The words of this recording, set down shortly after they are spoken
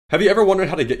Have you ever wondered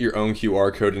how to get your own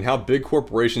QR code and how big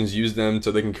corporations use them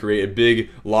so they can create a big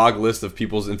log list of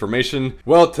people's information?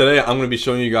 Well, today I'm going to be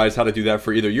showing you guys how to do that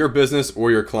for either your business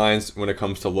or your clients when it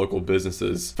comes to local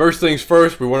businesses. First things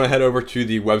first, we want to head over to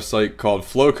the website called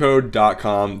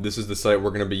flowcode.com. This is the site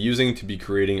we're going to be using to be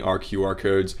creating our QR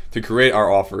codes to create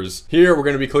our offers. Here we're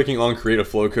going to be clicking on create a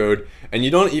flow code, and you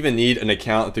don't even need an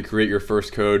account to create your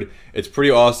first code. It's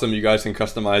pretty awesome. You guys can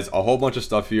customize a whole bunch of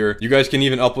stuff here. You guys can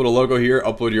even upload a logo here,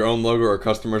 upload your own logo or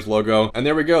customer's logo. And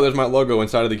there we go, there's my logo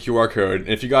inside of the QR code. And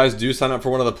if you guys do sign up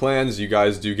for one of the plans, you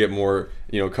guys do get more,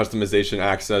 customization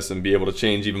access and be able to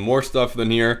change even more stuff than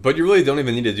here. But you really don't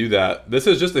even need to do that. This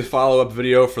is just a follow-up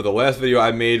video for the last video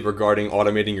I made regarding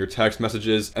automating your text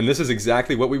messages. And this is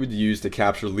exactly what we would use to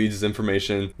capture leads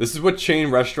information. This is what chain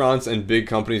restaurants and big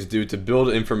companies do to build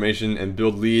information and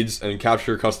build leads and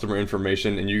capture customer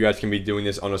information. And you guys can be doing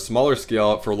this on a smaller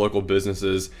scale for local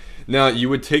businesses. Now, you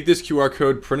would take this QR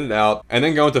code, print it out, and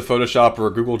then go into Photoshop or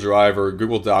Google Drive or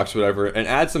Google Docs, whatever, and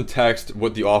add some text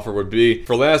what the offer would be.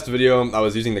 For last video, I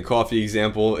was using the coffee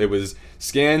example. It was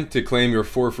scan to claim your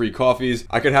 4 free coffees.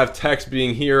 I could have text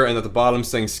being here and at the bottom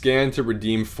saying scan to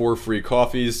redeem 4 free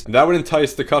coffees. That would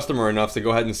entice the customer enough to go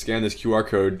ahead and scan this QR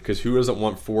code, because who doesn't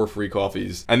want 4 free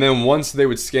coffees? And then once they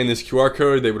would scan this QR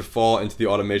code, they would fall into the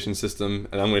automation system,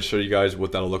 and I'm going to show you guys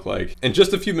what that'll look like. In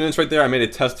just a few minutes right there, I made a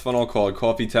test funnel called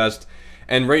coffee test.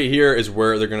 And right here is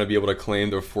where they're going to be able to claim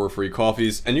their 4 free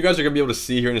coffees. And you guys are going to be able to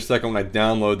see here in a second when I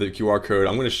download the QR code.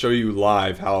 I'm going to show you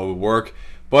live how it will work.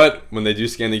 But when they do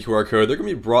scan the QR code, they're going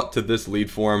to be brought to this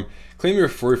lead form. Claim your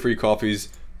 4 free coffees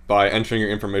by entering your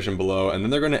information below. And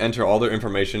then they're going to enter all their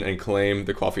information and claim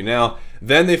the coffee now.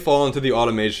 Then they fall into the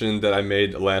automation that I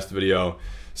made last video.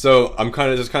 So I'm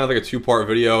kind of like a 2-part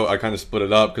video. I kind of split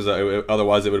it up because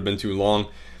otherwise it would have been too long.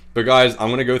 But guys, I'm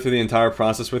going to go through the entire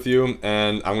process with you,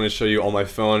 and I'm going to show you on my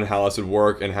phone how this would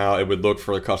work and how it would look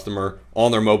for a customer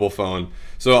on their mobile phone.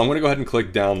 So I'm going to go ahead and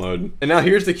click download. And now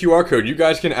here's the QR code. You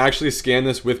guys can actually scan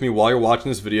this with me while you're watching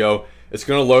this video. It's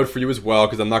going to load for you as well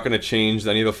because I'm not going to change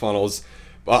any of the funnels.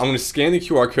 But I'm going to scan the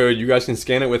QR code. You guys can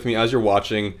scan it with me as you're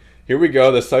watching. Here we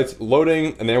go. The site's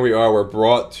loading, and there we are. We're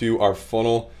brought to our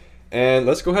funnel. And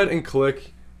let's go ahead and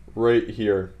click right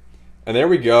here. And there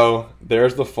we go,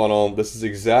 there's the funnel. This is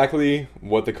exactly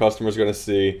what the customer is going to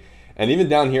see. And even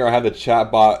down here, I have the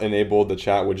chat bot enabled, the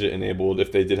chat widget enabled.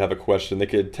 If they did have a question, they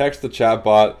could text the chat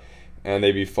bot and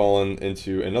they'd be falling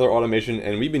into another automation,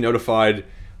 and we'd be notified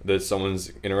that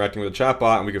someone's interacting with the chat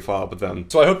bot and we could follow up with them.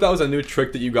 So I hope that was a new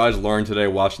trick that you guys learned today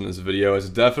watching this video. It's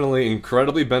definitely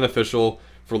incredibly beneficial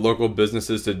for local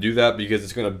businesses to do that because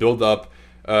it's going to build up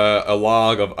a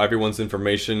log of everyone's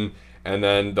information. And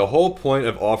then the whole point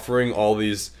of offering all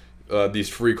these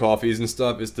free coffees and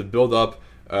stuff is to build up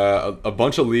a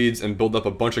bunch of leads and build up a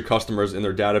bunch of customers in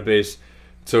their database.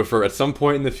 So for at some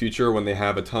point in the future, when they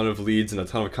have a ton of leads and a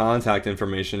ton of contact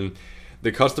information,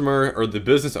 the customer or the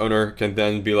business owner can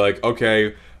then be like,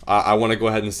 okay, I want to go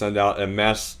ahead and send out a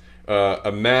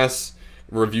mass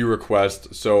review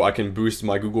request so I can boost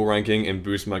my Google ranking and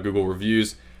boost my Google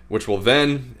reviews, which will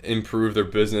then improve their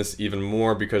business even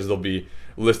more because they'll be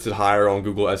listed higher on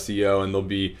Google SEO, and they'll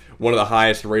be one of the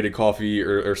highest rated coffee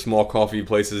or small coffee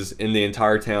places in the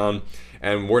entire town,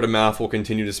 and word of mouth will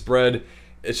continue to spread.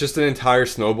 It's just an entire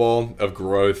snowball of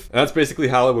growth. And that's basically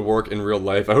how it would work in real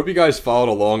life. I hope you guys followed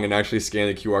along and actually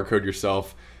scanned the QR code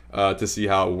yourself to see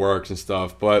how it works and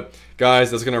stuff. But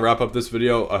guys, that's gonna wrap up this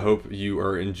video. I hope you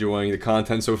are enjoying the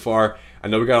content so far. I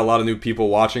know we got a lot of new people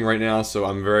watching right now, so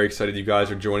I'm very excited you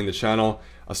guys are joining the channel.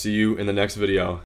 I'll see you in the next video.